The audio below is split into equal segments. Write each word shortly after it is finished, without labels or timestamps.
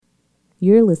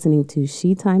You're listening to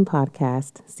She Time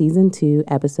Podcast, Season 2,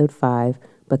 Episode 5,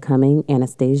 Becoming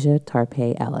Anastasia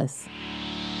Tarpe Ellis.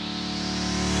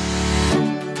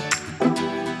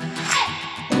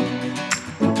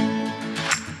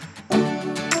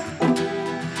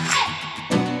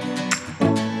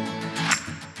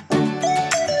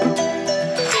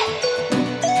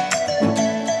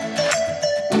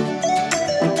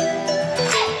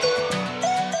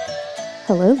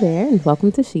 Hello there, and welcome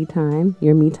to She Time,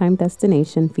 your me time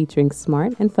destination featuring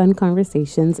smart and fun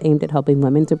conversations aimed at helping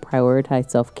women to prioritize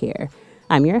self-care.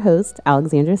 I'm your host,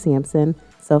 Alexandra Sampson,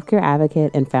 self-care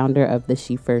advocate and founder of the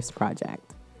She First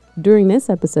Project. During this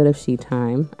episode of She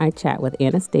Time, I chat with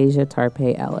Anastasia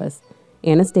Tarpe Ellis.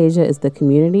 Anastasia is the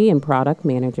community and product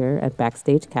manager at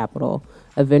Backstage Capital,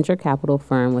 a venture capital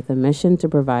firm with a mission to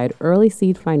provide early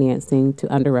seed financing to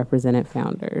underrepresented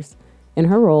founders. In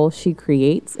her role, she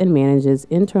creates and manages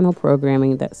internal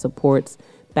programming that supports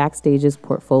Backstage's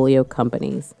portfolio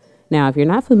companies. Now, if you're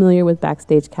not familiar with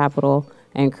Backstage Capital,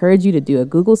 I encourage you to do a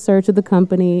Google search of the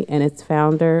company and its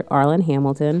founder, Arlan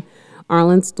Hamilton.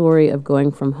 Arlan's story of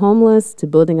going from homeless to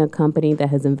building a company that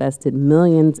has invested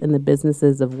millions in the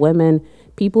businesses of women,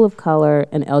 people of color,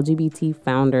 and LGBT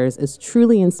founders is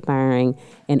truly inspiring,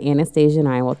 and Anastasia and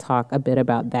I will talk a bit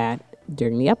about that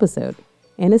during the episode.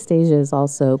 Anastasia is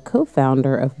also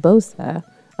co-founder of Bosa,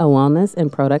 a wellness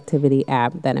and productivity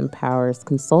app that empowers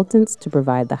consultants to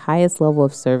provide the highest level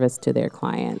of service to their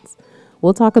clients.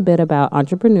 We'll talk a bit about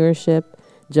entrepreneurship,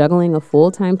 juggling a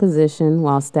full-time position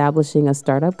while establishing a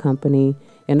startup company,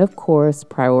 and of course,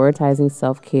 prioritizing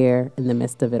self-care in the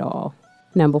midst of it all.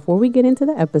 Now, before we get into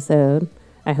the episode,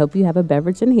 I hope you have a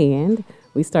beverage in hand.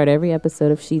 We start every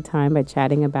episode of She Time by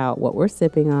chatting about what we're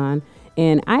sipping on.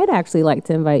 And I'd actually like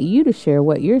to invite you to share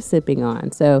what you're sipping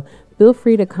on. So feel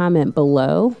free to comment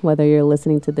below, whether you're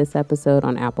listening to this episode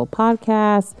on Apple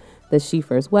Podcasts, the She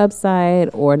First website,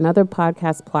 or another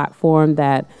podcast platform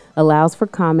that allows for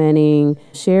commenting.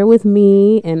 Share with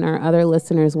me and our other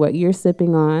listeners what you're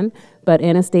sipping on. But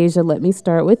Anastasia, let me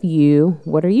start with you.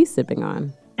 What are you sipping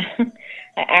on?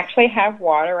 I actually have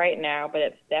water right now, but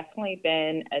it's definitely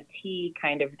been a tea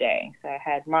kind of day. So I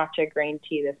had matcha green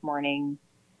tea this morning.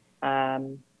 I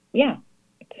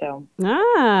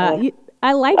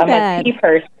like I'm that. I'm a tea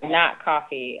person, not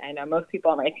coffee. I know most people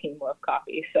on my team love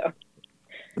coffee, so.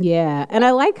 Yeah, and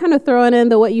I like kind of throwing in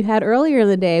what you had earlier in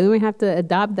the day. We might have to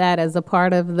adopt that as a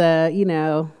part of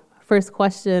the, first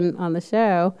question on the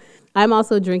show. I'm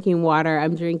also drinking water.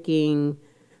 I'm drinking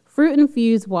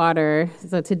fruit-infused water.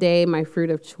 So today my fruit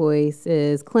of choice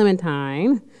is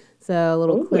clementine. So a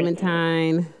little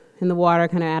clementine in the water,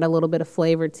 kind of add a little bit of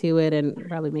flavor to it and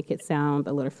probably make it sound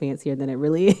a little fancier than it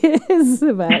really is.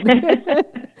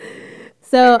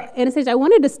 So, Anastasia, I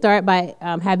wanted to start by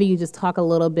having you just talk a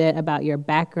little bit about your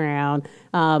background.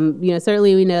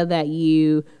 Certainly we know that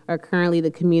you are currently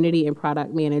the community and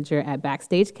product manager at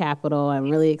Backstage Capital. I'm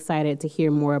really excited to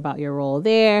hear more about your role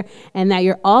there, and that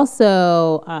you're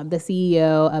also the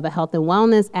CEO of a health and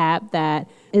wellness app that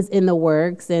is in the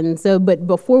works. And so, but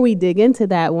before we dig into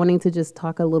that, wanting to just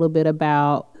talk a little bit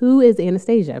about who is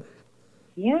Anastasia?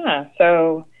 Yeah,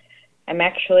 so I'm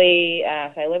actually,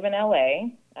 I live in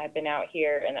LA. I've been out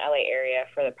here in the LA area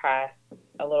for the past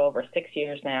a little over 6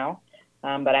 years now,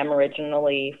 but I'm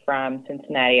originally from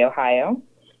Cincinnati, Ohio.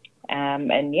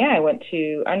 I went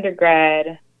to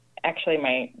undergrad. Actually,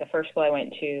 the first school I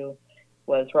went to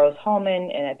was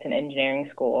Rose-Hulman, and it's an engineering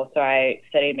school. So I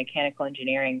studied mechanical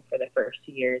engineering for the first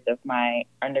 2 years of my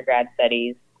undergrad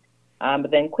studies, but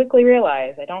then quickly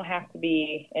realized I don't have to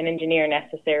be an engineer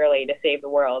necessarily to save the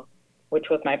world, which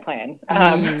was my plan.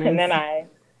 Nice.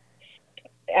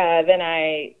 And then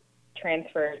I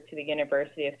transferred to the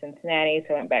University of Cincinnati,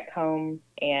 so I went back home,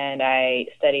 and I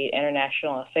studied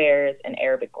international affairs and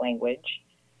Arabic language.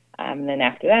 And then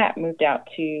after that, moved out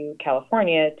to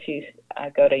California to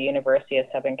go to University of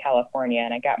Southern California,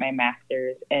 and I got my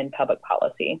master's in public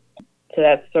policy. So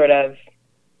that's sort of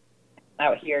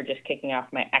out here just kicking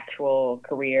off my actual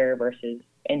career versus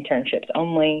internships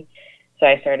only. So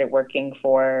I started working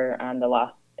for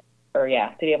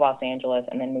City of Los Angeles,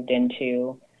 and then moved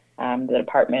into the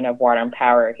Department of Water and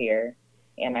Power here.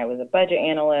 And I was a budget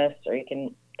analyst, or you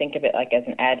can think of it like as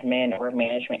an admin or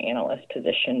management analyst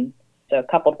position. So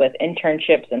coupled with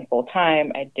internships and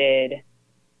full-time, I did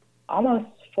almost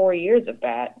 4 years of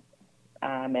that.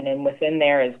 And then within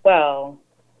there as well,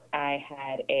 I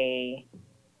had a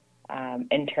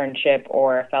internship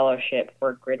or a fellowship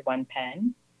for Grid One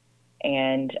Penn.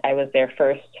 And I was their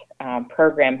first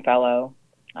program fellow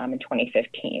in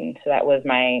 2015. So that was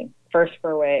my first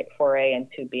foray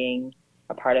into being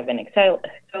a part of an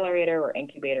accelerator or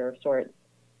incubator of sorts.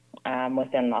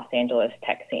 within Los Angeles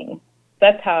tech scene.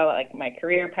 That's how like my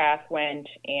career path went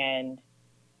and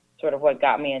sort of what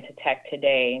got me into tech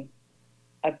today.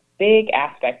 A big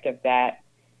aspect of that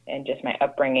and just my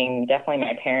upbringing, definitely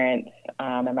my parents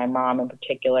and my mom in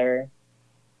particular,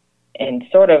 and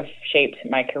sort of shaped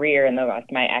my career and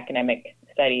like my academic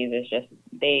studies is just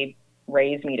they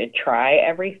raised me to try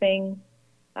everything,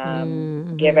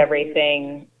 give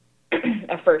everything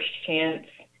a first chance.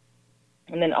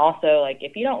 And then also, like,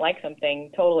 if you don't like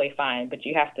something, totally fine, but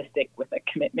you have to stick with a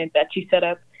commitment that you set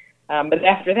up. But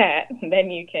after that, then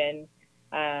you can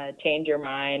change your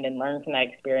mind and learn from that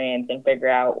experience and figure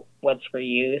out what's for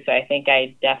you. So I think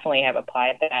I definitely have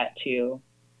applied that to,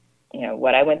 you know,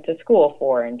 what I went to school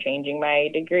for and changing my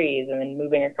degrees and then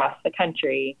moving across the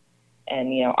country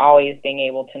and, you know, always being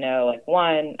able to know, like,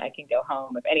 one, I can go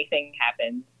home if anything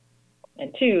happens.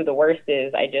 And two, the worst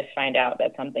is I just find out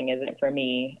that something isn't for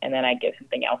me and then I give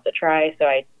something else a try. So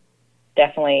I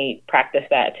definitely practice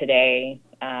that today,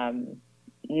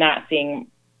 not seeing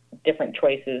different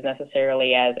choices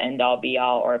necessarily as end all be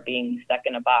all or being stuck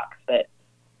in a box, but,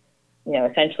 you know,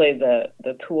 essentially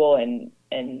the tool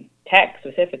in tech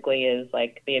specifically is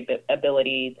like the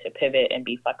ability to pivot and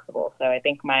be flexible. So I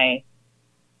think my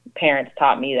parents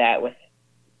taught me that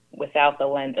without the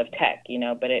lens of tech, you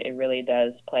know, but it really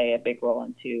does play a big role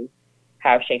into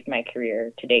how I've shaped my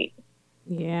career to date.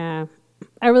 Yeah.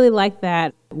 I really like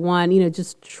that. One, you know,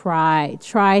 just try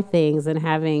things and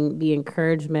having the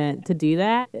encouragement to do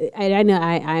that. I know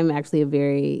I'm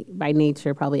actually by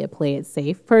nature, probably a play it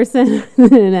safe person,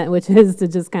 which is to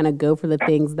just kind of go for the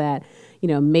things that, you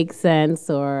know, make sense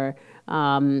or,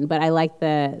 but I like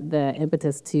the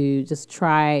impetus to just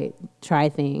try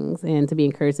things and to be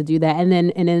encouraged to do that. And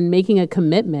then making a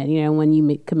commitment, you know, when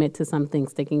you commit to something,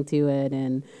 sticking to it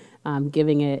and,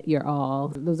 giving it your all.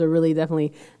 Those are really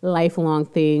definitely lifelong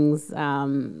things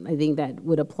I think that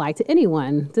would apply to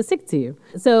anyone to stick to.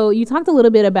 So you talked a little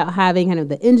bit about having kind of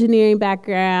the engineering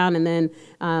background and then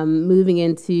moving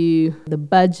into the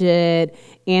budget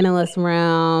analyst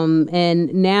realm.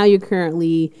 And now you're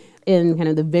currently in kind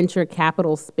of the venture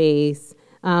capital space.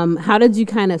 How did you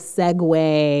kind of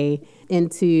segue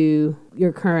into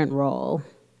your current role?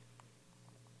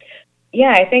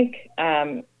 Yeah, I think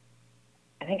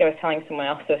I was telling someone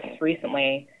else this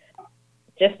recently,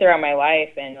 just throughout my life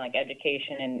and like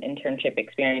education and internship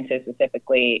experiences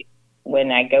specifically,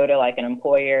 when I go to like an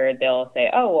employer, they'll say,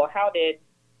 oh, well, how did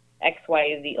X,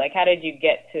 Y, Z, like how did you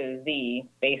get to Z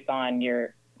based on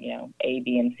your, you know, A,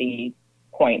 B, and C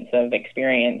points of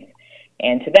experience?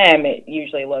 And to them, it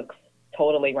usually looks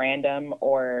totally random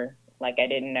or like I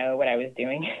didn't know what I was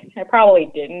doing. I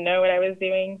probably didn't know what I was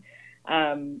doing.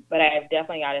 But I've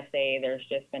definitely got to say there's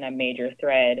just been a major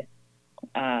thread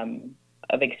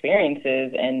of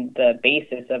experiences and the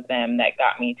basis of them that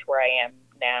got me to where I am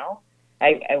now.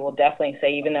 I will definitely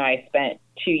say, even though I spent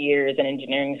 2 years in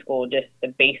engineering school, just the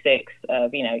basics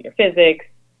of, you know, your physics,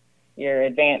 your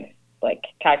advanced like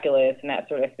calculus and that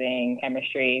sort of thing,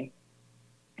 chemistry,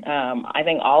 I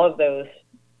think all of those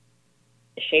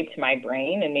shaped my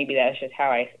brain, and maybe that's just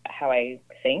how I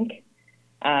think.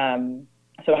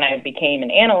 So when I became an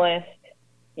analyst,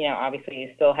 you know,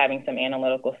 obviously still having some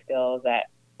analytical skills that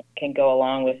can go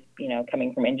along with, you know,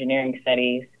 coming from engineering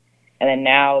studies. And then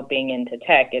now being into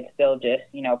tech, it's still just,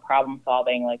 you know, problem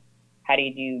solving, like how do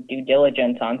you do due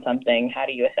diligence on something? How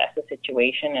do you assess the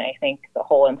situation? And I think the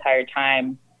whole entire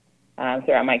time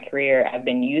throughout my career, I've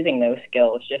been using those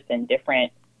skills just in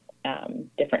different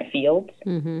fields.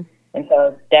 Mm-hmm. And so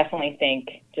I definitely think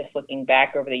just looking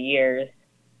back over the years,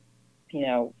 you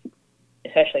know,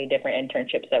 especially different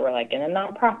internships that were like in the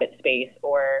nonprofit space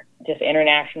or just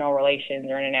international relations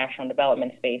or international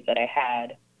development space that I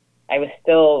had, I was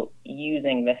still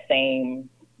using the same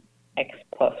X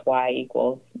plus Y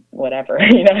equals whatever,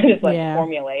 you know, just like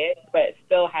formulaic, but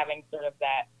still having sort of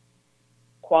that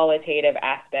qualitative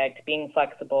aspect, being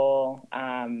flexible,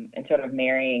 and sort of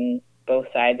marrying both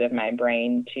sides of my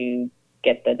brain to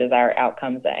get the desired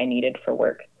outcomes that I needed for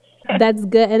work. That's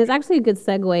good. And it's actually a good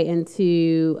segue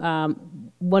into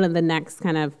one of the next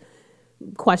kind of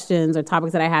questions or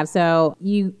topics that I have. So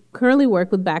you currently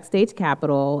work with Backstage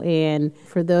Capital. And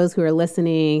for those who are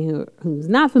listening, who's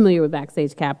not familiar with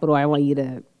Backstage Capital, I want you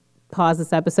to pause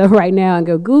this episode right now and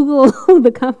go Google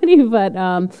the company. But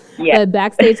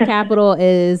Backstage Capital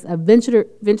is a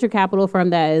venture capital firm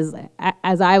that is,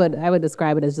 as I would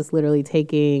describe it, as just literally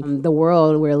taking the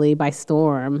world really by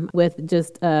storm with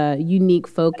just a unique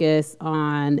focus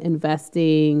on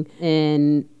investing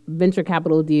in venture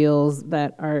capital deals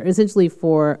that are essentially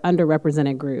for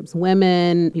underrepresented groups,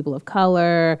 women, people of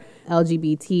color,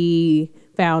 LGBT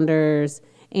founders.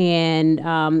 And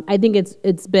I think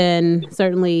it's been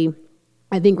certainly,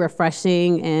 I think,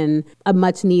 refreshing and a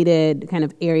much needed kind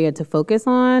of area to focus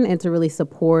on and to really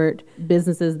support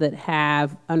businesses that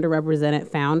have underrepresented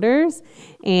founders.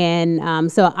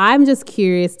 And so I'm just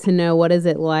curious to know, what is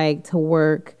it like to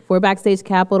work for Backstage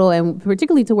Capital and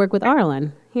particularly to work with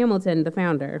Arlen Hamilton, the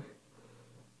founder?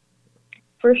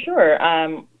 For sure.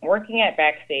 Working at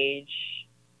Backstage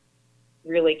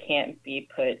really can't be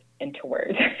put into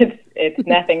words. It's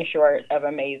nothing short of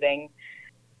amazing.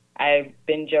 I've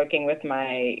been joking with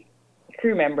my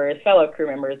fellow crew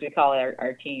members. We call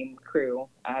our team crew.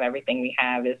 Everything we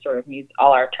have is sort of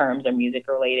all our terms are music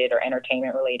related or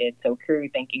entertainment related. So crew,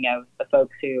 thinking of the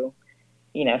folks who,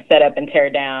 set up and tear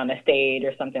down a stage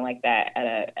or something like that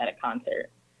at a concert.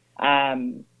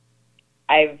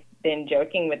 I've been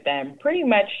joking with them pretty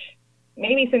much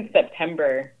maybe since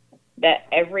September that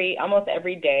almost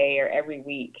every day or every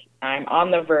week I'm on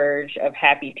the verge of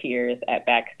happy tears at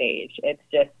Backstage. It's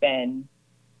just been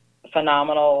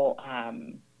phenomenal,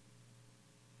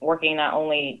 working not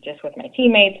only just with my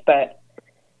teammates, but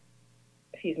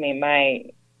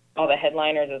all the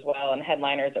headliners as well. And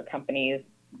headliners are companies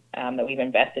that we've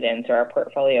invested in, so our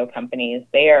portfolio companies.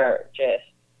 They are just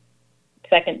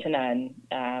second to none.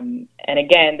 And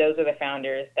again, those are the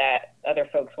founders that other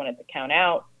folks wanted to count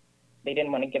out. They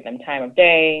didn't want to give them time of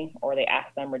day, or they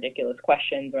asked them ridiculous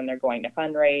questions when they're going to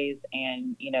fundraise.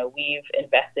 And, we've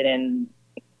invested in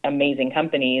amazing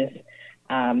companies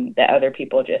that other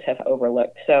people just have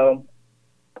overlooked. So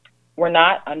we're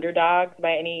not underdogs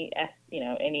by any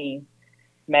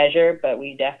measure, but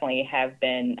we definitely have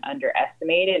been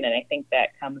underestimated. And I think that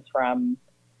comes from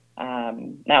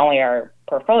not only our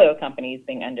portfolio companies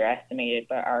being underestimated,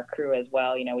 but our crew as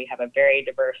well. We have a very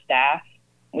diverse staff.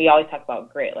 We always talk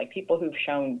about grit, like people who've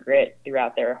shown grit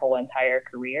throughout their whole entire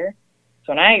career.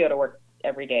 So when I go to work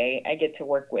every day, I get to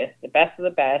work with the best of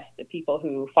the best, the people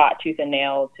who fought tooth and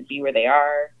nail to be where they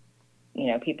are,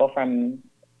 people from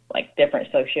like different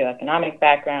socioeconomic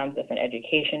backgrounds, different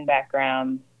education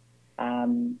backgrounds,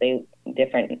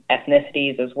 different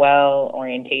ethnicities as well,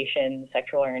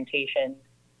 sexual orientation.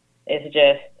 It's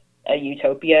just a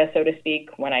utopia, so to speak,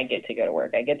 when I get to go to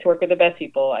work. I get to work with the best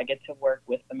people. I get to work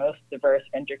with the most diverse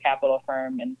venture capital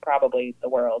firm in probably the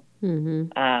world.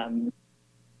 Mm-hmm. And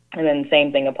then the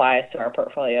same thing applies to our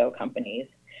portfolio companies.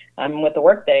 With the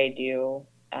work that I do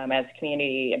as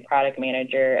community and product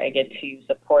manager, I get to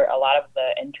support a lot of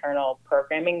the internal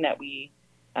programming that we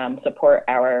support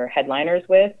our headliners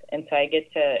with. And so I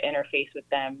get to interface with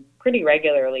them pretty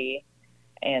regularly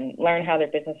and learn how their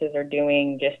businesses are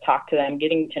doing, just talk to them,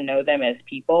 getting to know them as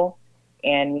people.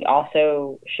 And we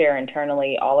also share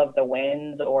internally all of the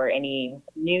wins or any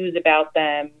news about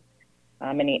them,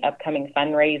 any upcoming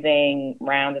fundraising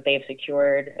round that they've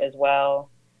secured as well.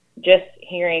 Just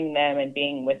hearing them and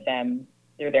being with them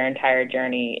through their entire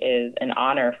journey is an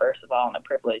honor, first of all, and a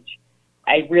privilege.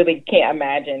 I really can't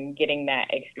imagine getting that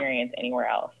experience anywhere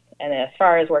else. And as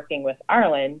far as working with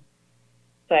Arlen,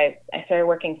 so I started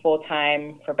working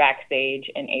full-time for Backstage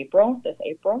in this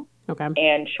April. Okay.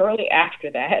 And shortly after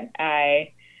that,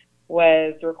 I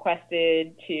was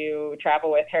requested to travel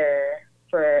with her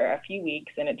for a few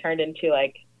weeks, and it turned into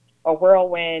like a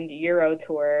whirlwind Euro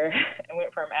tour. I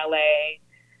went from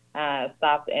LA,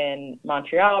 stopped in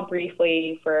Montreal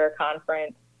briefly for a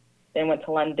conference, then went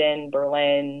to London,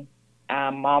 Berlin,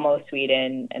 Malmo,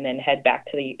 Sweden, and then head back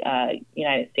to the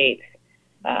United States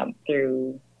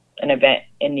through an event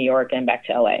in New York and back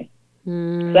to LA.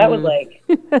 So that was like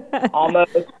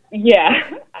almost,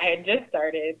 I had just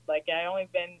started. Like I only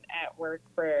been at work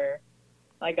for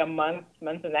like a month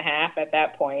and a half at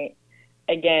that point.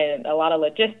 Again, a lot of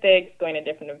logistics, going to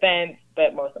different events,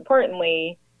 but most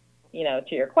importantly,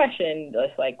 to your question,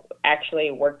 just like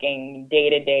actually working day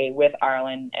to day with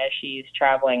Arlen as she's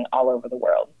traveling all over the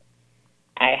world.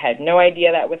 I had no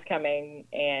idea that was coming,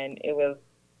 and it was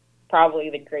probably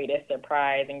the greatest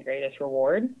surprise and greatest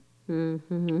reward.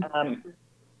 Mm-hmm.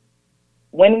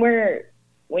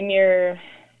 When you're,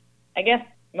 I guess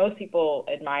most people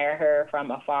admire her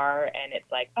from afar, and it's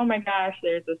like, oh my gosh,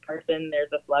 there's this person,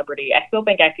 there's a celebrity. I still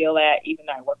think I feel that even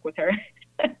though I work with her.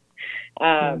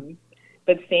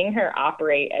 But seeing her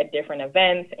operate at different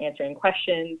events, answering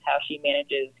questions, how she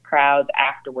manages crowds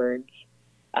afterwards,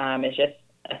 is just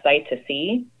a sight to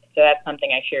see. So that's something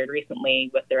I shared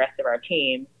recently with the rest of our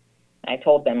team. I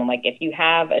told them, I'm like, if you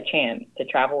have a chance to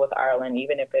travel with Arlen,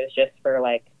 even if it's just for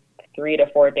like 3 to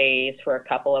 4 days for a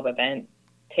couple of events,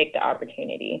 take the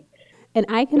opportunity. And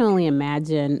I can only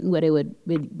imagine what it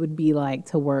would be like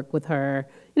to work with her,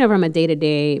 from a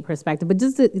day-to-day perspective, but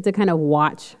just to kind of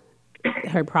watch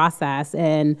her process.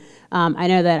 And I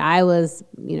know that I was,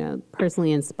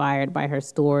 personally inspired by her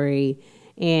story,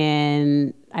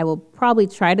 and I will probably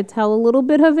try to tell a little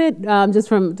bit of it, just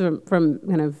from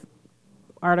kind of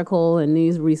article and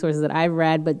news resources that I've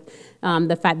read. But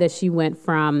the fact that she went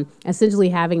from essentially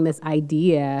having this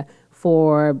idea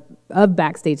of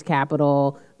Backstage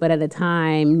Capital, but at the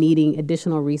time needing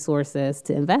additional resources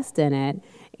to invest in it,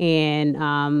 and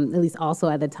at least also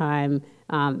at the time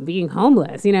being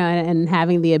homeless, and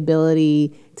having the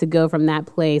ability to go from that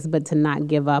place, but to not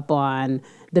give up on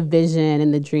the vision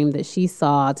and the dream that she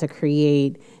saw to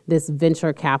create this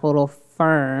venture capital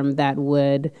firm that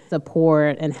would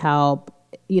support and help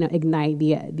ignite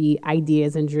the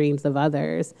ideas and dreams of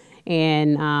others.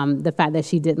 And the fact that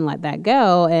she didn't let that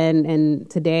go. And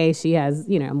today she has,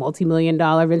 a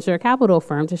multi-million-dollar venture capital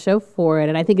firm to show for it.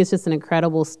 And I think it's just an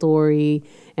incredible story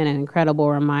and an incredible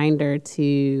reminder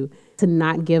to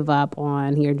not give up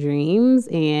on your dreams,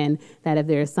 and that if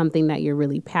there's something that you're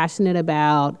really passionate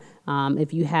about,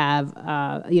 if you have,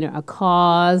 a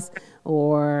cause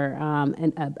or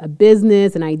a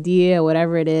business, an idea,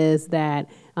 whatever it is that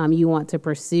you want to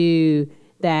pursue,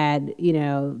 that,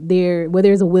 where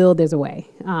there's a will, there's a way.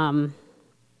 And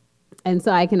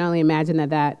so I can only imagine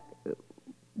that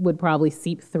would probably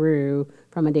seep through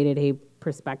from a day-to-day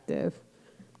perspective.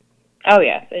 Oh,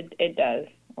 yes, it does.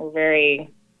 We're a very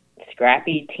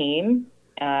scrappy team.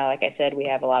 Like I said, we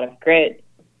have a lot of grit.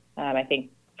 I think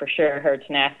for sure her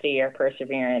tenacity, her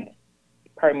perseverance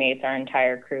permeates our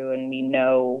entire crew, and we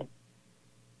know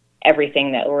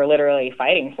everything that we're literally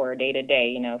fighting for day to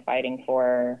day, fighting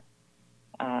for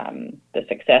the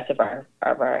success of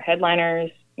our headliners,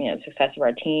 the success of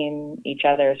our team, each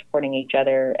other, supporting each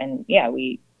other. And yeah,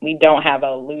 we don't have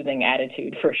a losing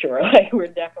attitude for sure. Like, we're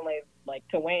definitely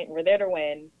to win. We're there to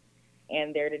win,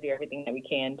 and there to do everything that we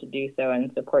can to do so and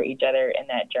support each other in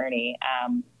that journey.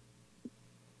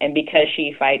 And because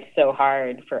she fights so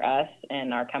hard for us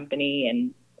and our company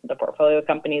and the portfolio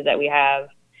companies that we have,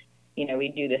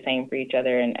 we do the same for each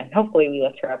other, and hopefully we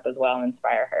lift her up as well and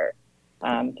inspire her.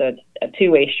 So it's a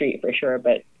two-way street for sure,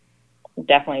 but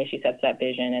definitely she sets that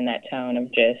vision and that tone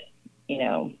of just,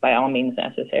 by all means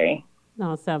necessary.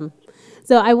 Awesome.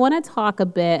 So I want to talk a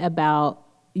bit about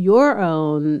your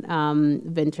own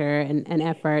venture and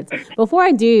efforts. Before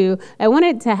I do, I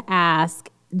wanted to ask,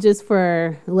 just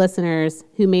for listeners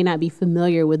who may not be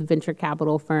familiar with venture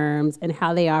capital firms and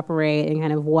how they operate and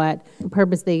kind of what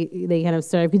purpose they kind of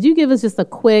serve, could you give us just a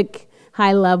quick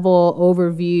high-level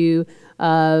overview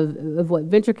of what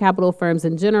venture capital firms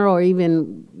in general, or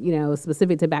even,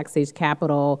 specific to Backstage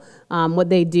Capital, what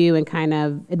they do in kind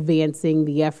of advancing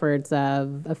the efforts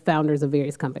of founders of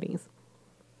various companies?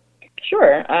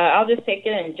 Sure. I'll just take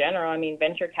it in general. I mean,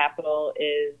 venture capital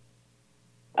is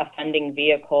a funding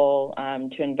vehicle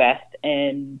to invest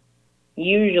in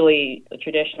usually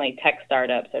traditionally tech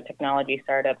startups or technology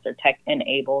startups or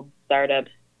tech-enabled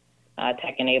startups.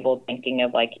 Tech-enabled thinking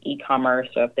of like e-commerce.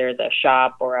 So if there's a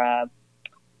shop or a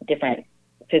different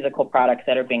physical products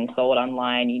that are being sold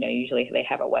online, usually they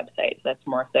have a website. So that's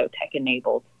more so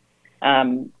tech-enabled.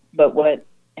 But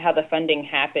how the funding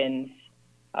happens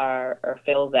or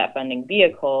fills that funding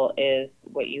vehicle is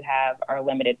what you have are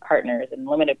limited partners. And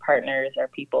limited partners are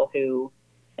people who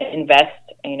invest,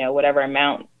 whatever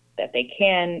amount that they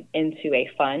can into a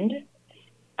fund.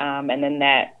 And then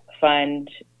that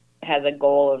fund has a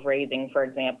goal of raising, for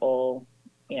example,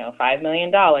 $5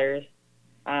 million.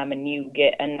 And you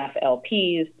get enough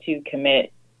LPs to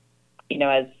commit,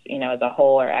 as a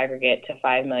whole or aggregate to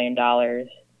 $5 million.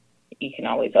 You can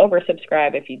always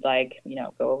oversubscribe if you'd like,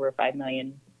 go over $5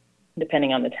 million,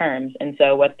 depending on the terms. And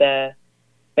so what the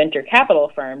venture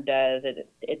capital firm does is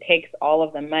it takes all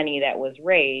of the money that was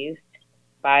raised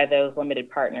by those limited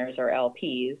partners or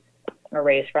LPs, or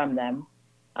raised from them,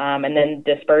 and then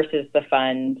disperses the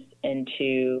funds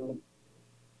into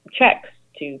checks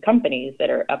to companies that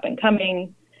are up and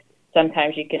coming.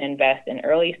 Sometimes you can invest in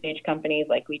early stage companies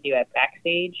like we do at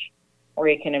Backstage, or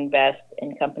you can invest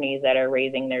in companies that are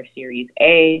raising their Series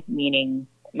A, meaning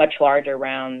much larger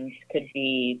rounds, could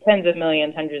be tens of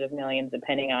millions, hundreds of millions,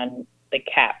 depending on the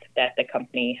cap that the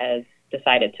company has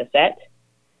decided to set.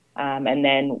 And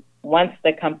then once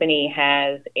the company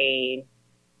has a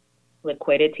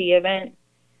liquidity event,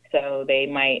 so they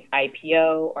might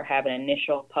IPO or have an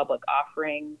initial public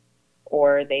offering,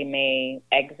 or they may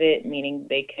exit, meaning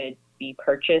they could be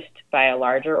purchased by a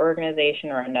larger organization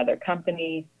or another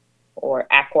company, or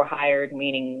acqui-hired,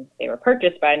 meaning they were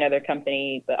purchased by another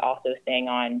company, but also staying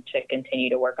on to continue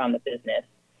to work on the business.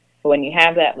 But when you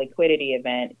have that liquidity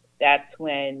event, that's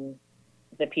when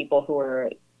the people who are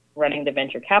running the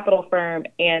venture capital firm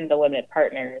and the limited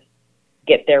partners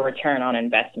get their return on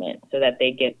investment so that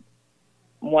they get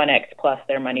 1x plus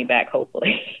their money back,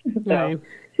 hopefully. Right.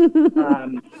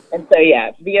 And so,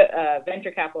 yeah,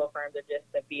 venture capital firms are just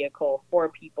a vehicle for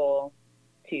people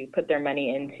to put their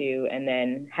money into and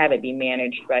then have it be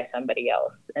managed by somebody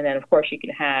else. And then, of course, you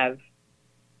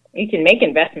can make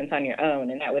investments on your own,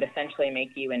 and that would essentially make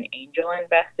you an angel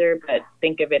investor, but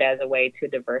think of it as a way to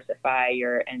diversify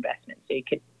your investments. So you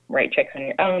could write checks on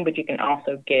your own, but you can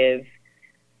also give,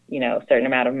 a certain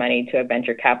amount of money to a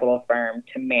venture capital firm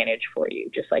to manage for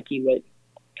you, just like you would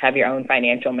have your own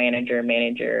financial manager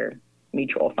manage your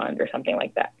mutual fund or something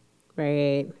like that.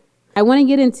 Right. I want to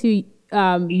get into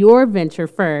your venture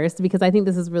first, because I think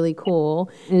this is really cool,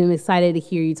 and I'm excited to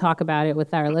hear you talk about it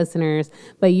with our listeners.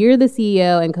 But you're the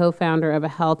CEO and co-founder of a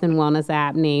health and wellness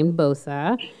app named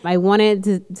Bosa. I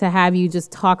wanted to have you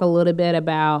just talk a little bit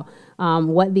about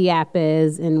what the app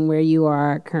is and where you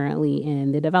are currently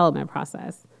in the development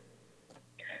process.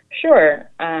 Sure.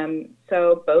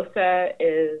 So Bosa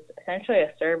is essentially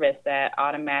a service that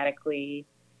automatically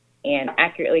and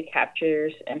accurately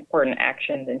captures important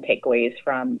actions and takeaways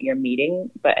from your meeting,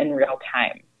 but in real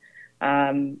time.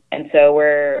 And so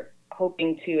we're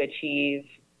hoping to achieve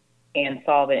and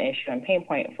solve an issue and pain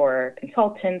point for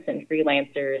consultants and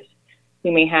freelancers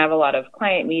who may have a lot of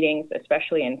client meetings,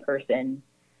 especially in person,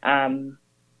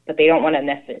 but they don't want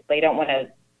to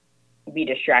be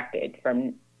distracted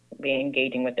from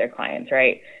engaging with their clients,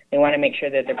 right? They want to make sure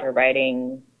that they're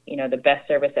providing the best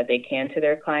service that they can to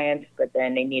their clients, but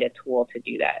then they need a tool to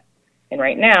do that. And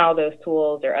right now, those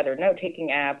tools are other note-taking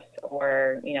apps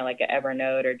or, like an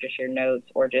Evernote or just your notes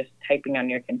or just typing on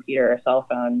your computer or cell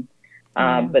phone.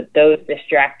 But those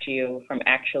distract you from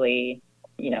actually,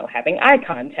 having eye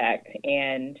contact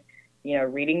and,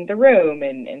 reading the room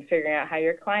and figuring out how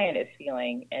your client is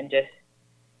feeling and just,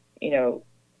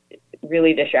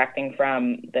 really distracting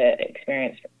from the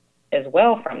experience as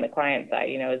well from the client side.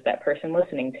 Is that person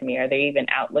listening to me? Are they even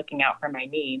looking out for my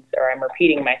needs? Or I'm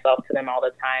repeating myself to them all the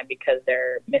time because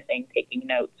they're missing taking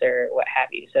notes or what have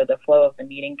you. So the flow of the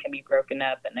meeting can be broken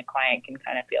up and the client can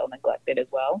kind of feel neglected as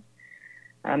well.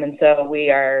 And so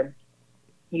we are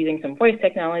using some voice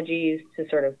technologies to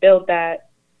sort of build that.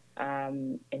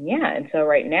 And so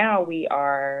right now we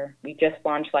just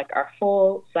launched our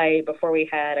full site. Before we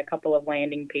had a couple of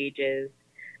landing pages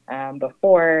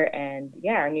before, and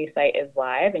our new site is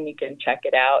live, and you can check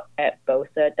it out at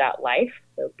bosa.life,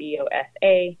 so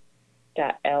BOSA.LIFE.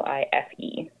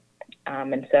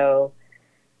 And so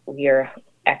we are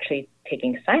actually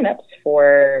taking signups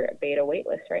for beta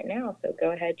waitlist right now. So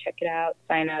go ahead, check it out,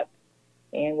 sign up,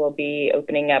 and we'll be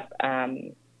opening up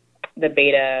the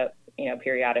beta,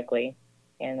 periodically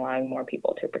and allowing more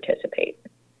people to participate.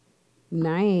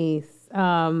 Nice.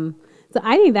 So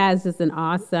I think that is just an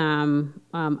awesome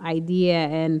idea.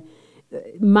 And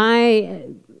my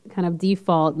kind of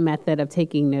default method of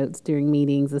taking notes during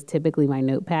meetings is typically my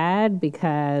notepad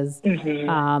because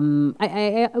I'll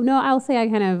say I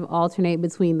kind of alternate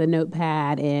between the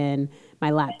notepad and my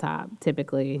laptop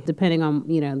typically, depending on,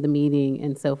 the meeting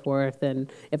and so forth. And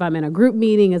if I'm in a group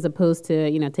meeting as opposed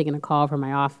to, taking a call from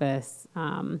my office,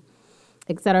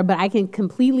 et cetera. But I can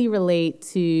completely relate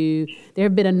to, there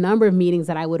have been a number of meetings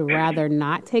that I would rather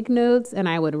not take notes and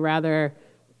I would rather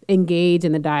engage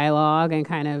in the dialogue and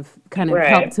kind of right.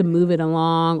 help to move it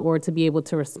along or to be able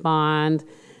to respond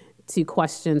to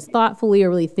questions thoughtfully or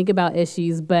really think about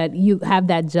issues. But you have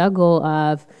that juggle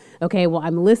of, okay, well,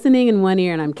 I'm listening in one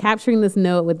ear and I'm capturing this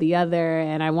note with the other,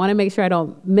 and I want to make sure I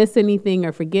don't miss anything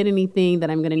or forget anything that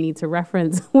I'm going to need to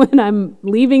reference when I'm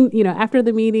leaving, after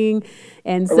the meeting.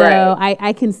 And so right.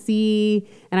 I can see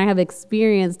and I have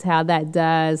experienced how that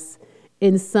does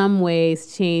in some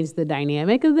ways change the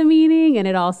dynamic of the meeting, and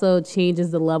it also changes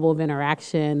the level of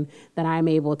interaction that I'm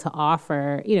able to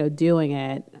offer, doing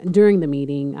it during the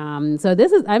meeting. So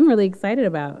I'm really excited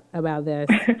about this.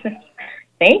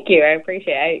 Thank you. I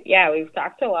appreciate it. We've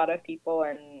talked to a lot of people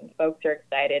and folks are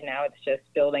excited. Now it's just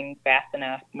building fast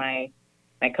enough. My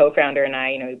co-founder and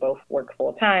I, we both work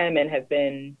full time and have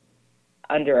been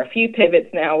under a few pivots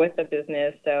now with the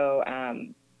business. So,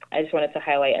 I just wanted to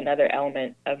highlight another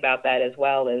element about that as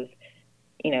well is,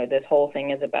 this whole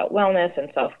thing is about wellness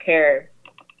and self-care.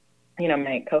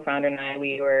 My co-founder and I,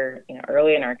 we were,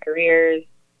 early in our careers,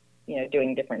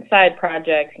 doing different side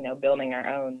projects, building our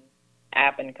own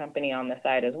app and company on the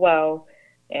side as well.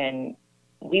 And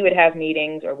we would have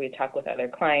meetings or we'd talk with other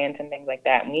clients and things like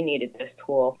that. And we needed this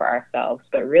tool for ourselves.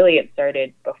 But really it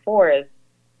started before as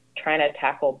trying to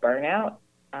tackle burnout.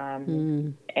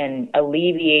 And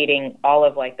alleviating all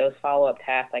of those follow-up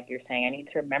tasks, like you're saying. I need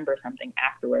to remember something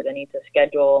afterwards. I need to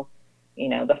schedule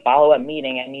the follow-up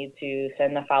meeting. I need to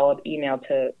send the follow-up email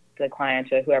to the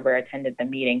client or whoever attended the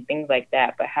meeting, things like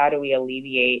that. But how do we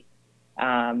alleviate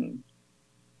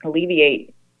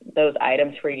those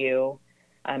items for you,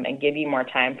 and give you more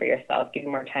time for yourself, give you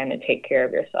more time to take care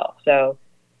of yourself? So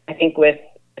I think with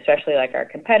especially like our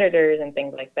competitors and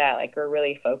things like that, like we're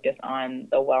really focused on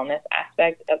the wellness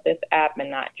aspect of this app and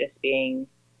not just being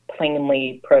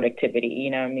plainly productivity,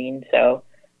 you know what I mean? So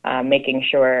making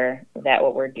sure that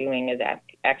what we're doing is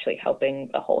actually helping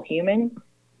the whole human,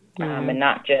 and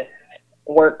not just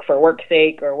work for work's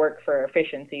sake or work for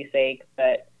efficiency's sake,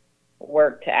 but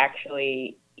work to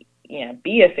actually,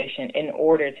 be efficient in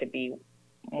order to be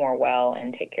more well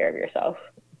and take care of yourself.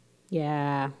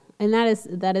 Yeah. And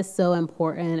that is so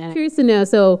important. And I'm curious to know,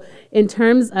 so in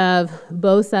terms of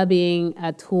BOSA being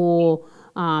a tool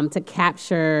to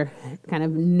capture kind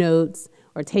of notes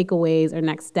or takeaways or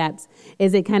next steps,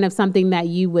 is it kind of something that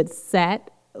you would set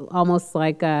almost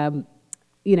like a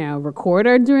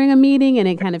recorder during a meeting, and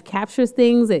it kind of captures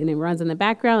things and it runs in the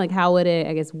background? Like, how would it,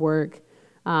 I guess, work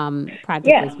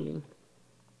practically speaking?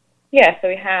 Yeah, so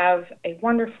we have a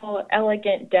wonderful,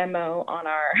 elegant demo on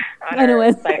our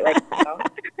site right now.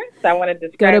 So I want to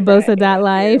describe. Go to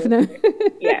bosa.life.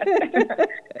 Yes.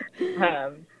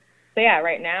 So yeah,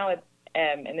 right now it's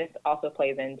and this also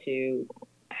plays into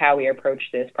how we approach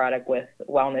this product with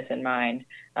wellness in mind.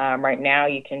 Right now,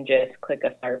 you can just click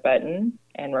a start button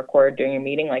and record during your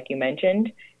meeting, like you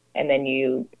mentioned, and then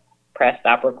you press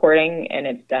stop recording, and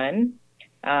it's done.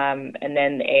 And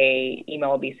then a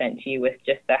email will be sent to you with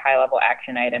just the high level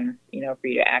action items, for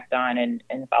you to act on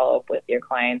and follow up with your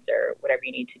clients or whatever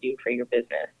you need to do for your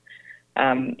business.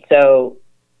 So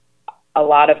a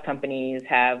lot of companies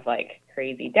have like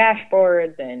crazy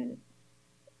dashboards and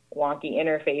wonky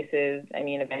interfaces. I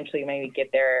mean, eventually maybe get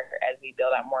there as we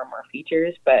build out more and more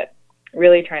features, but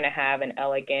really trying to have an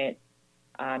elegant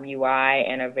UI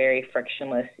and a very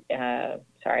frictionless,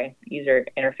 user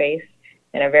interface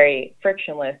and a very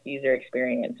frictionless user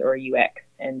experience or UX,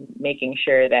 and making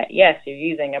sure that, yes, you're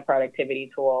using a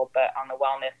productivity tool, but on the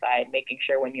wellness side, making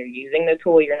sure when you're using the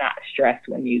tool, you're not stressed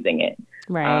when using it.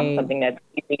 Right. Something that's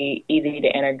easy to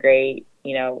integrate,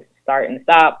 start and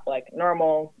stop like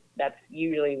normal. That's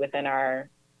usually within our,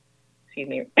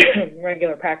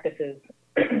 regular practices.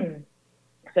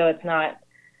 So it's not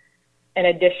an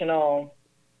additional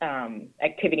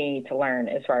activity to learn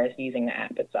as far as using the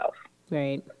app itself.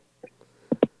 Right.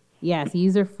 Yes,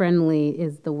 user friendly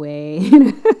is the way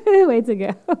to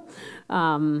go.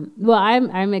 Well,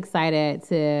 I'm excited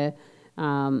to,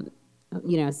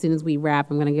 as soon as we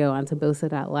wrap, I'm going to go onto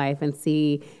bosa.life and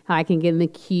see how I can get in the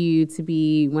queue to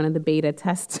be one of the beta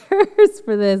testers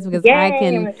for this, because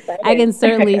I can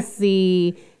certainly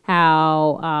see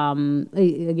how,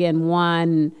 again,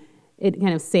 one, it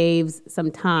kind of saves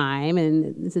some time,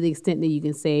 and to the extent that you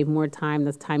can save more time,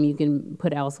 that's time you can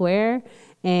put elsewhere.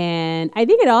 And I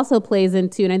think it also plays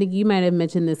into, and I think you might have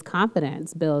mentioned this,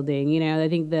 confidence building. I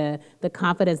think the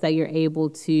confidence that you're able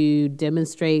to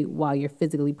demonstrate while you're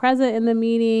physically present in the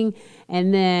meeting,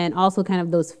 and then also kind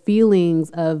of those feelings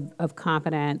of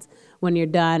confidence when you're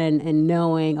done and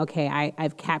knowing, okay,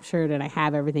 I've captured and I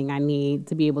have everything I need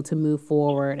to be able to move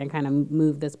forward and kind of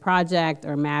move this project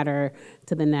or matter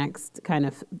to the next kind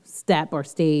of step or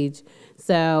stage.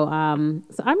 So I'm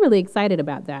really excited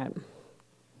about that.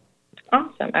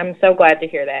 Awesome. I'm so glad to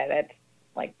hear that. That's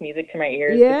like music to my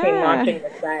ears. Yeah. Between launching the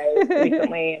site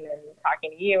recently and then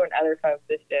talking to you and other folks.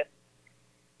 It's just,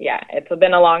 it's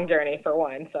been a long journey for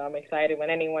one. So I'm excited when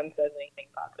anyone says anything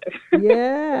positive.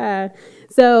 Yeah.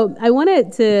 So I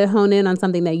wanted to hone in on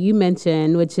something that you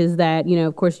mentioned, which is that,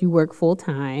 of course, you work full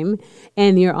time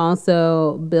and you're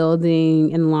also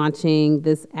building and launching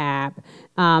this app.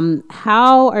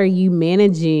 How are you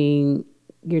managing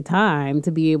your time to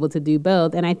be able to do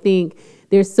both? And I think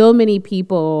there's so many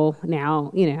people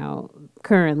now,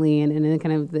 currently and in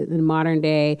kind of the modern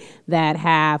day that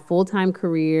have full-time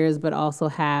careers, but also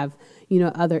have,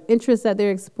 other interests that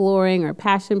they're exploring or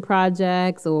passion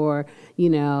projects or,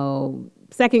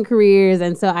 second careers.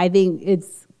 And so I think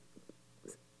it's,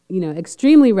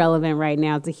 extremely relevant right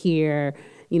now to hear,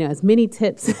 as many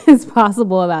tips as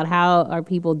possible about how are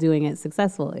people doing it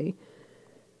successfully.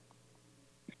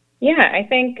 Yeah, I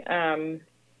think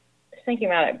just thinking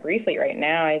about it briefly right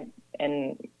now,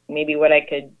 and maybe what I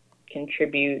could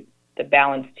contribute the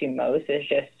balance to most is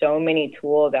just so many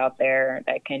tools out there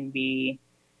that can be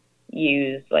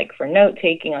used, like for note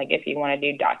taking, like if you want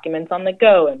to do documents on the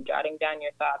go and jotting down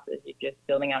your thoughts as you're just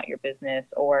building out your business,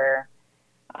 or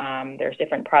there's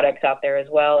different products out there as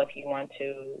well. If you want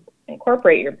to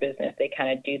incorporate your business, they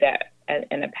kind of do that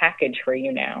in a package for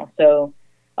you now. So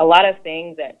a lot of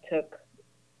things that took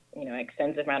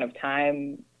extensive amount of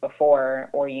time before,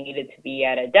 or you needed to be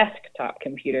at a desktop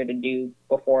computer to do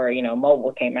before,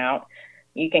 mobile came out.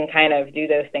 You can kind of do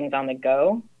those things on the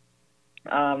go,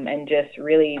 and just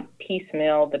really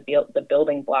piecemeal the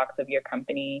building blocks of your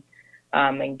company,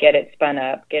 and get it spun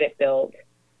up, get it built,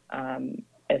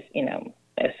 as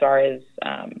far as,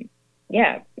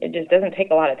 it just doesn't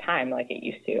take a lot of time like it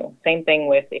used to. Same thing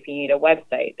with if you need a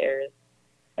website. There's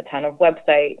a ton of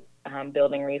website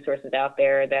building resources out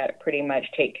there that pretty much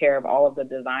take care of all of the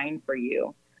design for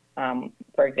you.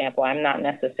 For example, I'm not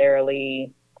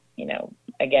necessarily,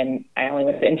 again, I only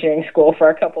went to engineering school for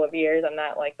a couple of years. I'm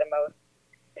not like the most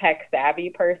tech savvy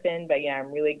person, but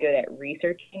I'm really good at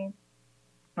researching.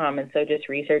 And so just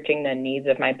researching the needs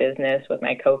of my business with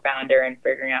my co-founder and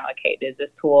figuring out, okay, is this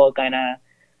tool going to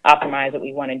optimize what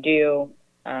we want to do?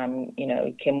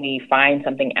 Can we find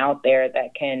something out there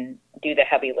that can do the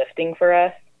heavy lifting for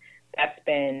us? That's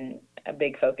been a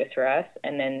big focus for us.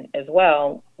 And then as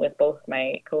well, with both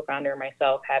my co-founder and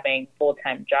myself having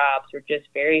full-time jobs, we're just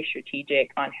very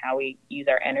strategic on how we use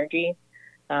our energy.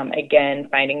 Again,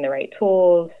 finding the right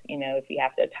tools, if you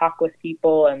have to talk with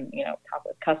people and, talk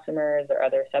with customers or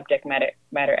other subject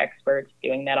matter experts,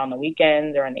 doing that on the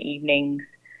weekends or in the evenings.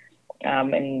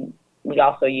 And we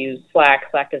also use Slack.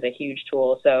 Slack is a huge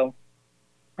tool. So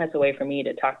that's a way for me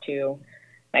to talk to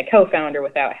my co-founder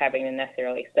without having to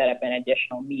necessarily set up an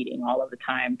additional meeting all of the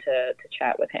time to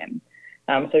chat with him.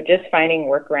 So just finding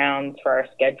workarounds for our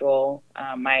schedule.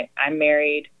 I'm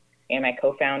married, and my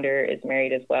co-founder is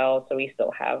married as well, so we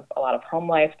still have a lot of home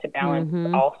life to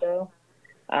balance also.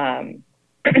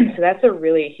 So that's a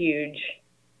really huge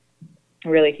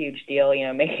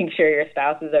deal, making sure your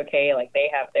spouse is okay, like they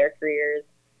have their careers,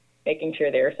 making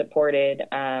sure they're supported.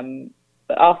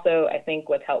 But also I think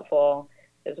what's helpful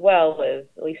as well is,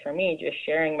 at least for me, just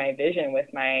sharing my vision with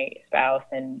my spouse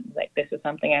and like, this is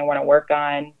something I want to work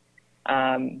on.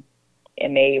 It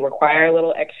may require a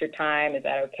little extra time. Is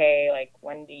that okay? Like,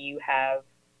 when do you have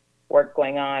work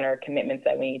going on or commitments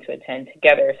that we need to attend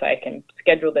together, so I can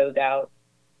schedule those out,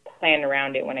 plan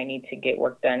around it when I need to get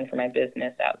work done for my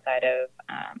business outside of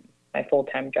my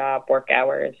full-time job work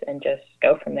hours, and just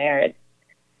go from there.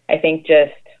 I think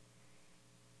just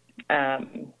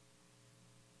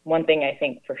one thing I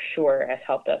think for sure has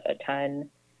helped us a ton.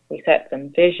 We set some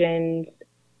vision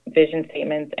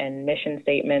statements and mission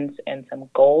statements and some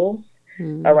goals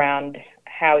around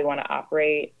how we want to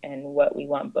operate and what we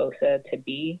want BOSA to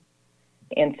be.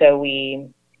 And so we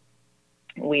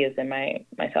as in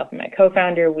myself and my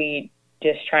co-founder, we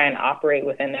just try and operate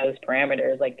within those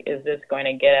parameters. Like, is this going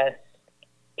to get us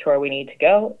to where we need to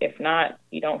go? If not,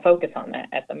 you don't focus on that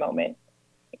at the moment,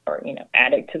 or,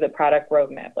 add it to the product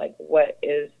roadmap. Like, what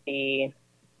is the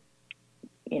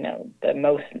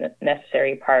most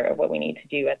necessary part of what we need to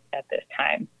do at this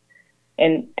time?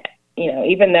 And,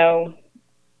 even though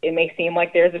it may seem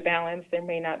like there's a balance, there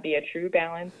may not be a true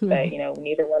balance, but,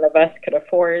 neither one of us could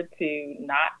afford to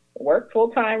not work full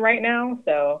time right now.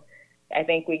 So I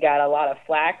think we got a lot of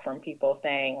flack from people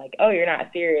saying like, oh, you're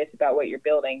not serious about what you're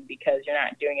building because you're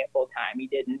not doing it full time. You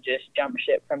didn't just jump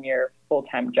ship from your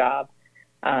full-time job.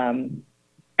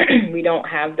 We don't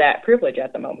have that privilege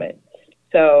at the moment.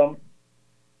 So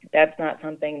that's not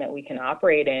something that we can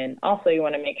operate in. Also, you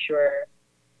want to make sure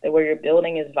that where you're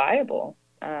building is viable.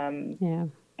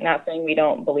 Not saying we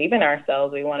don't believe in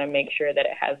ourselves. We want to make sure that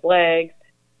it has legs,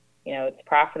 it's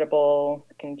profitable,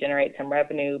 can generate some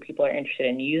revenue, people are interested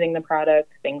in using the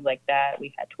product, things like that.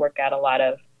 We've had to work out a lot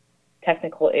of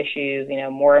technical issues.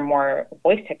 More and more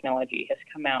voice technology has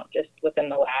come out just within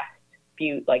the last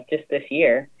few, like just this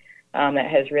year,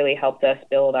 that has really helped us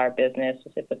build our business,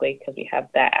 specifically because we have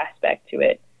that aspect to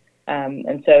it.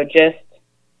 And so just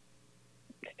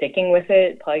sticking with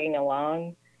it, plugging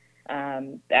along,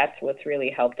 that's what's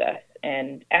really helped us.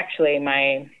 And actually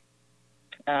my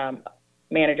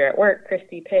manager at work,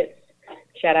 Christy Pitts,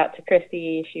 shout out to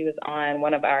Christy. She was on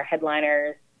one of our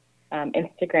headliners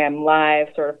Instagram live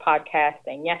sort of podcast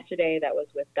thing yesterday that was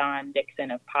with Don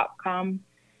Dixon of Popcom.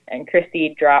 And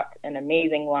Christy dropped an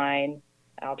amazing line.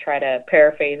 I'll try to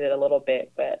paraphrase it a little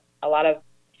bit, but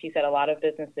she said a lot of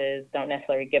businesses don't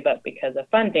necessarily give up because of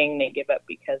funding, they give up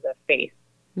because of faith.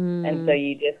 And so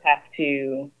you just have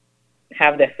to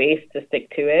have the faith to stick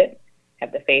to it,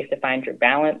 have the faith to find your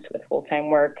balance with full-time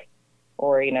work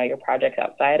or, your projects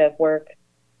outside of work,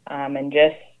 and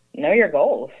just know your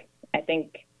goals. I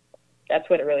think that's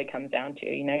what it really comes down to.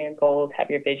 Your goals, have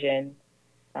your vision,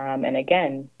 and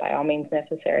again, by all means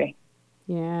necessary.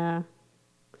 Yeah.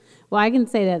 Well, I can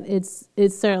say that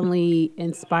it's certainly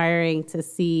inspiring to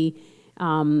see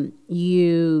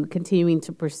you continuing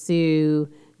to pursue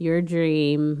your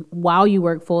dream while you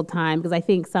work full time? Because I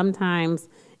think sometimes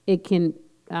it can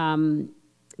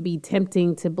be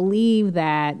tempting to believe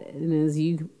that, and as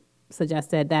you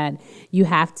suggested, that you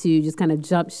have to just kind of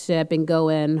jump ship and go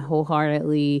in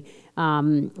wholeheartedly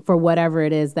for whatever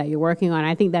it is that you're working on.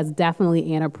 I think that's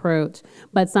definitely an approach,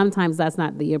 but sometimes that's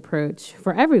not the approach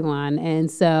for everyone. And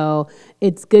so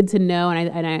it's good to know,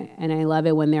 and I love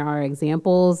it when there are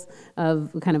examples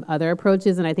of kind of other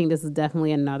approaches. And I think this is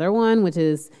definitely another one, which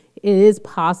is it is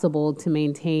possible to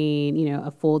maintain,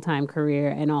 a full-time career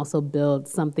and also build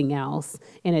something else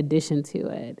in addition to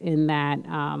it. In that,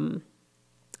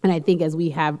 and I think as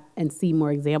we have and see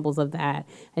more examples of that,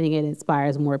 I think it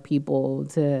inspires more people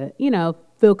to,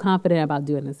 feel confident about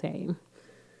doing the same.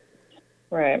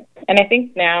 Right. And I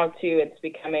think now, too, it's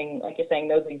becoming, like you're saying,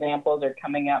 those examples are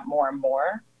coming up more and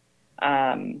more.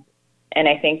 And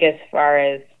I think as far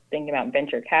as thinking about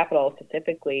venture capital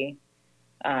specifically,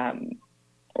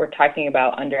 we're talking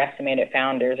about underestimated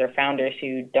founders or founders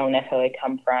who don't necessarily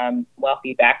come from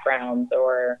wealthy backgrounds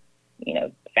or,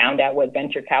 found out what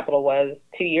venture capital was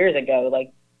 2 years ago.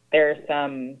 Like there's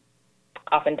some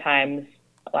oftentimes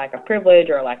lack of privilege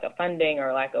or lack of funding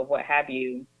or lack of what have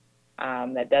you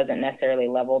that doesn't necessarily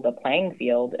level the playing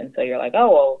field. And so you're like,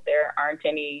 oh, well, there aren't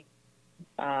any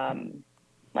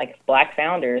like Black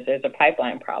founders. There's a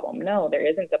pipeline problem. No, there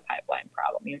isn't a pipeline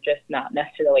problem. You're just not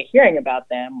necessarily hearing about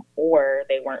them, or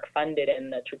they weren't funded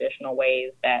in the traditional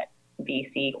ways that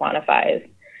VC quantifies.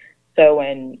 So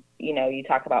when, you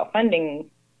talk about funding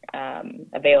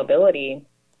availability,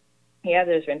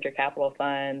 there's venture capital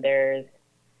fund, there's,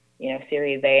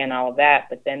 Series A and all of that,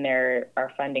 but then there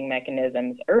are funding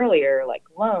mechanisms earlier like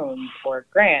loans or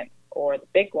grants, or the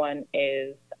big one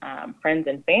is friends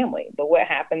and family. But what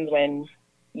happens when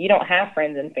you don't have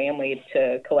friends and family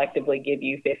to collectively give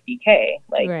you $50K?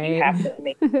 Like right. You have to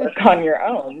make it work on your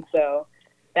own. So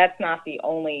that's not the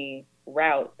only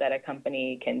route that a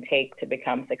company can take to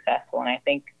become successful. And I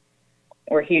think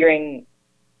we're hearing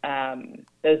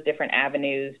those different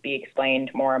avenues be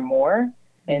explained more and more.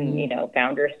 And,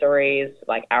 founder stories,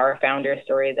 like our founder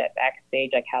stories at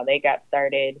Backstage, like how they got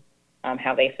started,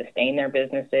 how they sustain their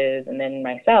businesses. And then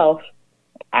myself,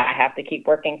 I have to keep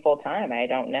working full time. I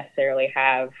don't necessarily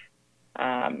have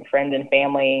friends and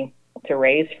family to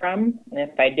raise from. And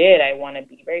if I did, I want to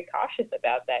be very cautious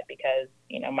about that because,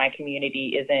 my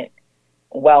community isn't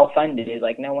well funded.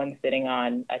 Like no one's sitting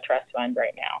on a trust fund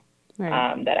right now.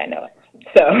 Right. That I know of.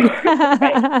 So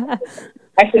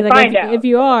I should find out. If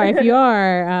you are,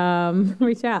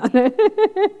 reach out.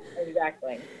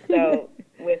 Exactly. So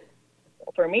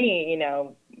for me,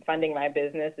 funding my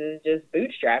business is just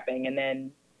bootstrapping. And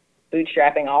then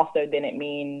bootstrapping also didn't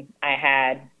mean I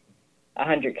had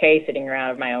 $100K sitting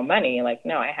around of my own money. Like,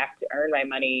 no, I have to earn my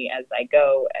money as I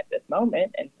go at this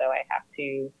moment. And so I have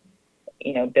to,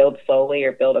 build slowly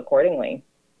or build accordingly.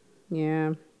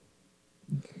 Yeah.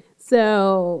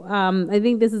 So I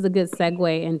think this is a good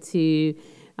segue into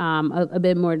a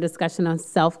bit more discussion on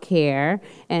self-care.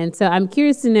 And so I'm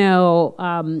curious to know,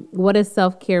 what does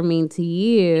self-care mean to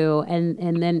you?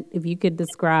 And then if you could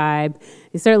describe,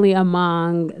 certainly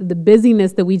among the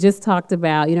busyness that we just talked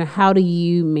about, how do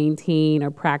you maintain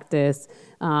or practice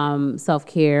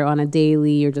self-care on a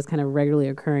daily or just kind of regularly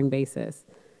occurring basis?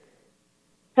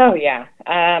 Oh, yeah.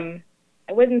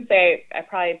 I wouldn't say I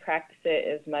probably practice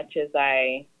it as much as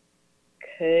I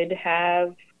could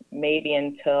have, maybe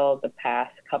until the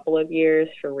past couple of years,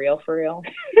 for real.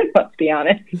 Let's be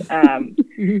honest.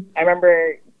 I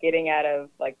remember getting out of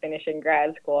finishing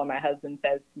grad school, and my husband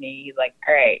says to me, he's like,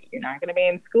 all right, you're not going to be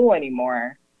in school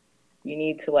anymore. You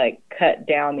need to cut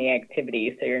down the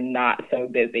activities so you're not so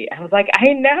busy. I was like,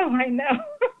 I know.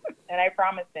 And I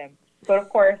promised him. But of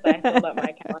course, I filled up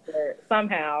my calendar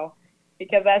somehow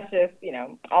because that's just,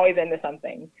 always into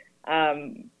something.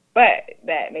 But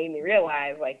that made me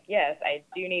realize, yes, I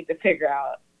do need to figure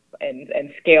out and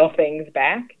scale things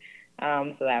back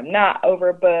so that I'm not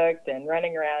overbooked and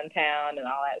running around town and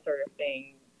all that sort of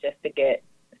thing just to get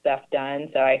stuff done.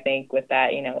 So I think with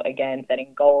that, again,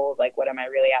 setting goals, what am I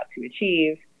really out to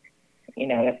achieve?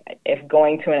 If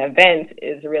going to an event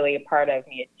is really a part of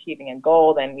me achieving a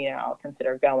goal, then, I'll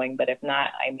consider going. But if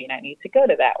not, I need to go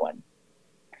to that one.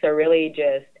 So really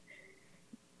just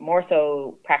more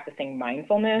so practicing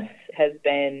mindfulness has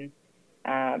been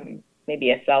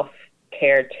maybe a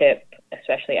self-care tip,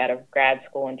 especially out of grad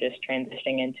school and just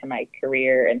transitioning into my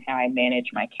career and how I manage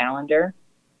my calendar.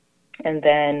 And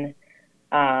then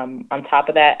on top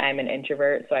of that, I'm an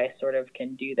introvert, so I sort of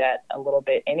can do that a little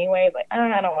bit anyway.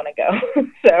 I don't want to go.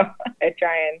 So I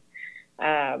try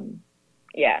and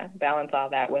balance all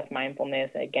that with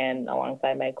mindfulness, again,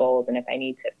 alongside my goals. And if I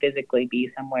need to physically be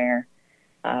somewhere,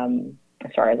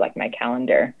 as far as like my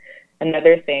calendar.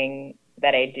 Another thing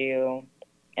that I do,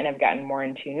 and I've gotten more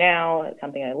into now, it's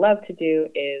something I love to do,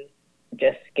 is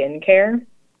just skincare.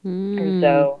 And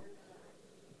so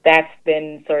that's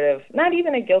been sort of not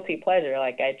even a guilty pleasure.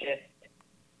 Like I just,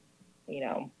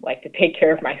 like to take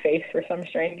care of my face for some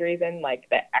strange reason, like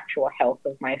the actual health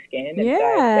of my skin. And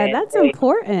yeah, that's really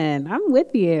important. I'm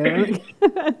with you.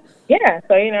 Yeah.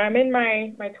 So, I'm in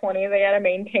my 20s. I got to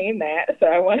maintain that. So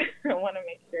I want to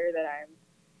make sure that I'm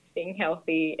being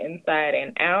healthy inside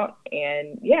and out.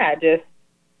 And just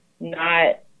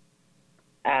not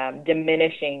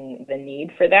diminishing the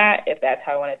need for that if that's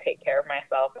how I want to take care of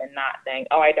myself, and not saying,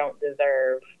 oh, I don't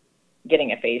deserve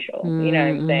getting a facial, you know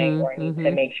what I'm saying? Or I need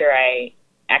to make sure I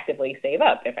actively save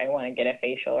up if I want to get a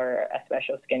facial or a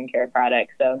special skincare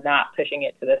product. So not pushing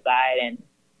it to the side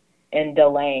and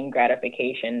delaying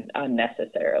gratification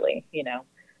unnecessarily,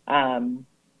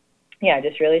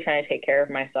 just really trying to take care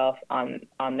of myself on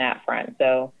that front.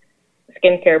 So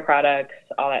skincare products,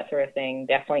 all that sort of thing,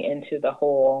 definitely into the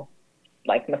whole,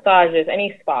 like massages,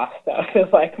 any spa stuff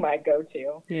is like my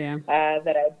go-to. Yeah.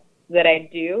 That I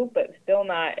do, but still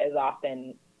not as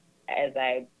often as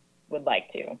I would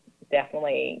like to.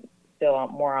 Definitely still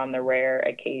more on the rare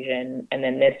occasion. And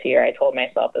then this year I told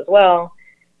myself as well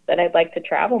that I'd like to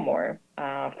travel more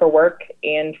for work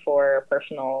and for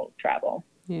personal travel.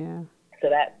 Yeah. So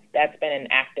that's been an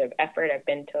active effort. I've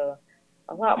been to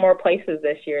a lot more places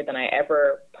this year than I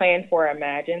ever planned for or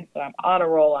imagined. So I'm on a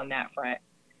roll on that front.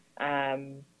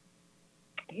 I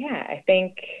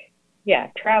think,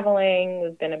 traveling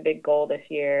has been a big goal this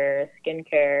year.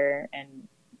 Skincare and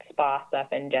spa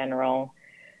stuff in general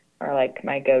are like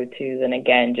my go-tos. And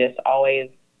again, just always,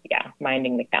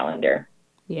 minding the calendar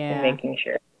and making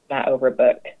sure it's not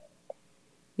overbooked.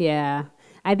 Yeah,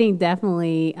 I think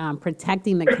definitely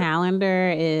protecting the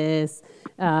calendar is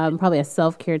probably a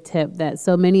self-care tip that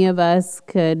so many of us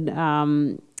could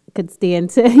stand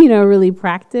to, really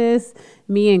practice,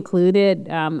 me included.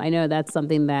 I know that's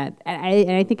something that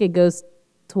I think it goes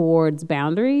towards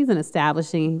boundaries and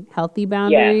establishing healthy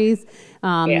boundaries,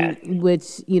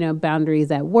 which,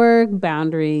 boundaries at work,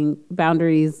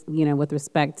 boundaries, with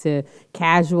respect to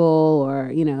casual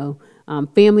or,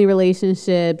 family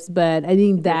relationships. But I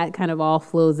think that kind of all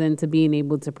flows into being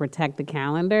able to protect the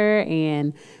calendar.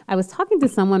 And I was talking to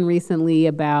someone recently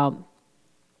about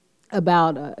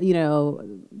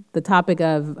the topic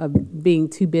of being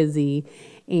too busy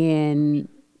and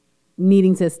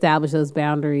needing to establish those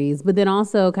boundaries, but then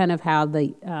also kind of how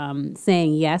the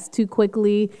saying yes too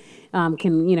quickly can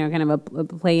kind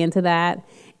of play into that.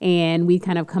 And we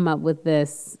kind of come up with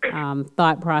this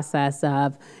thought process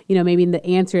of, maybe the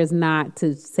answer is not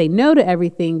to say no to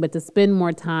everything, but to spend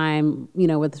more time,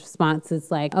 with responses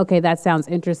like, okay, that sounds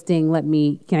interesting.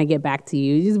 Can I get back to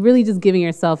you? Just giving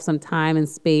yourself some time and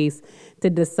space to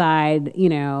decide,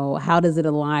 how does it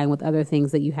align with other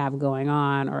things that you have going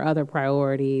on or other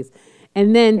priorities.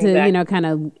 And then to, kind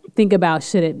of think about,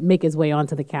 should it make its way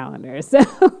onto the calendar? So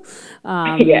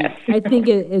I think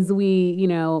as we,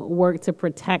 work to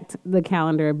protect the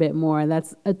calendar a bit more,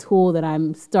 that's a tool that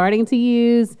I'm starting to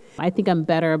use. I think I'm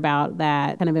better about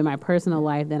that kind of in my personal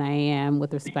life than I am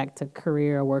with respect to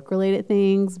career or work related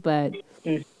things. But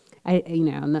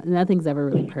nothing's ever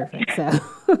really perfect. So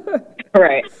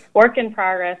right. Work in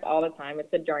progress all the time.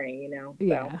 It's a journey,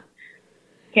 So.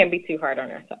 Can't be too hard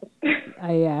on ourselves.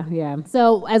 Yeah.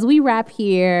 So as we wrap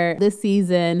here this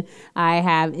season, I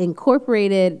have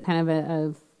incorporated kind of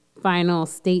a final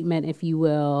statement, if you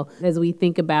will, as we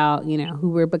think about,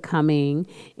 who we're becoming.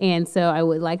 And so I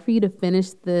would like for you to finish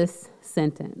this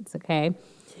sentence, okay?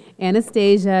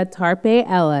 Anastasia Tarpe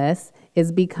Ellis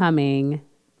is becoming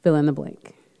fill in the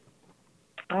blank.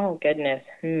 Oh, goodness.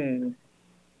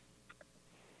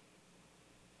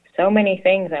 So many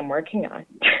things I'm working on.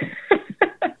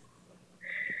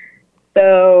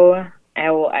 So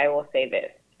I will say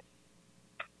this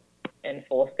in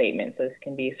full statement. So this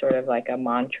can be sort of like a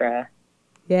mantra.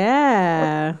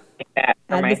 Yeah. Like that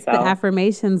for add myself. The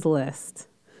affirmations list.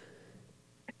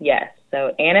 Yes.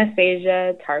 So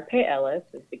Anastasia Tarpe Ellis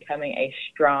is becoming a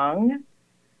strong,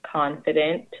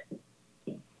 confident,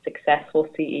 successful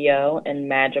CEO and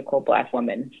magical Black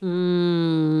woman.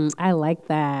 I like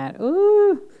that.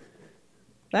 Ooh.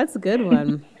 That's a good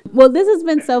one. Well, this has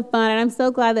been so fun, and I'm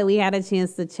so glad that we had a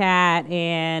chance to chat.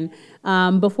 And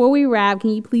before we wrap, can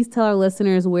you please tell our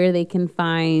listeners where they can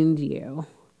find you?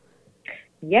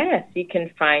 Yes, you can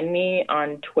find me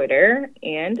on Twitter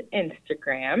and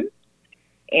Instagram.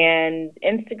 And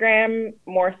Instagram,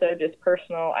 more so just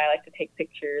personal. I like to take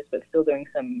pictures, but still doing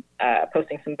some,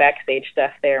 posting some backstage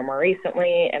stuff there more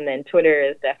recently. And then Twitter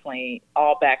is definitely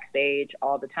all backstage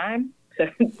all the time. So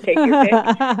take your pick.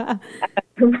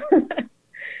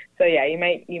 So yeah, you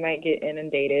might get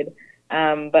inundated.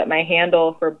 But my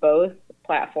handle for both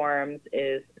platforms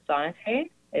is Sonate.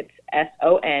 It's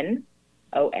SONONTE.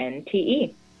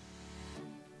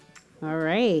 All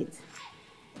right.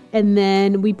 And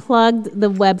then we plugged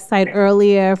the website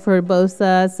earlier for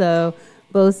BOSA. So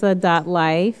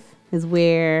bosa.life is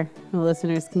where the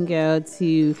listeners can go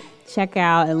to check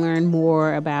out and learn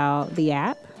more about the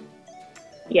app.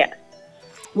 Yes.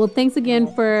 Well, thanks again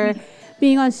for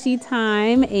being on She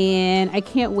Time. And I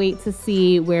can't wait to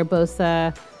see where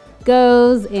BOSA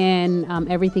goes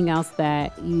and everything else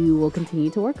that you will continue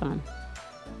to work on.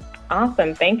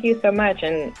 Awesome. Thank you so much.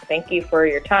 And thank you for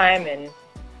your time and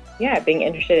being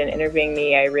interested in interviewing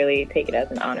me. I really take it as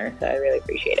an honor, so I really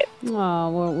appreciate it. Oh,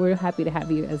 well, we're happy to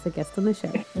have you as a guest on the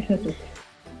show.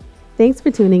 Thanks for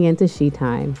tuning in to She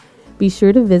Time. Be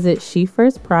sure to visit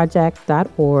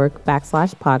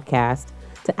shefirstproject.org/podcast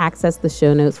to access the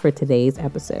show notes for today's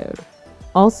episode.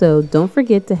 Also, don't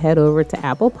forget to head over to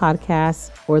Apple Podcasts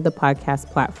or the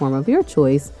podcast platform of your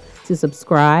choice to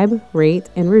subscribe, rate,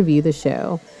 and review the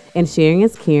show. And sharing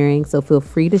is caring, so feel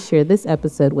free to share this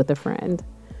episode with a friend.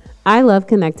 I love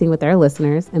connecting with our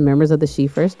listeners and members of the She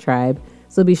First tribe,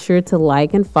 so be sure to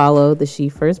like and follow the She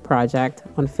First Project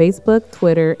on Facebook,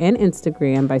 Twitter, and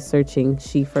Instagram by searching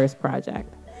She First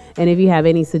Project. And if you have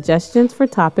any suggestions for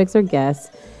topics or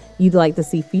guests you'd like to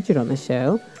see featured on the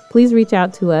show, please reach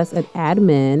out to us at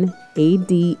admin,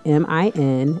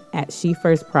 ADMIN, at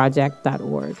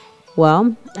shefirstproject.org.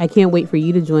 Well, I can't wait for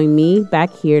you to join me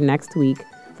back here next week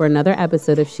for another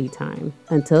episode of She Time.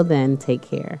 Until then, take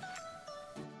care.